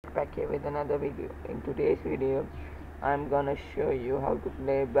back here with another video. In today's video I'm gonna show you how to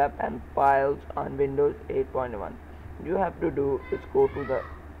play webm files on Windows 8.1. You have to do is go to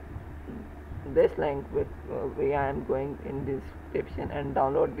this link with where I am going in the description and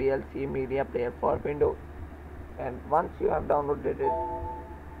download VLC media player for Windows. And once you have downloaded it,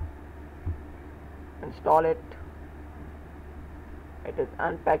 install it. It is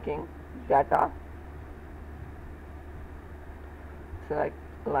unpacking data. Select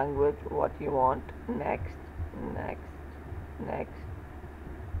language what you want. Next,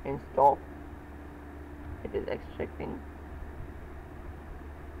 install. It is extracting.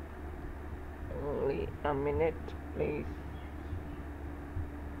 Only a minute, please.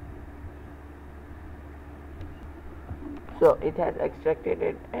 So it has extracted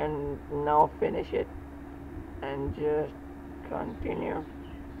it, and now finish it and just continue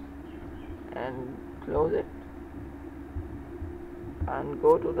and close it and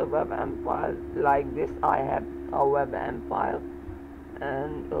go to the webm file. Like this, I have a webm file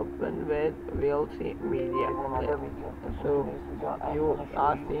and open with VLC media. So you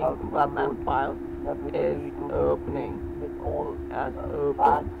are seeing webm file is opening as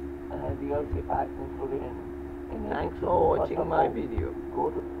open. VLC packs included. Thanks for watching my video.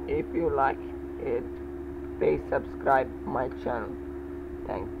 If you like it, please subscribe my channel.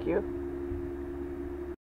 Thank you.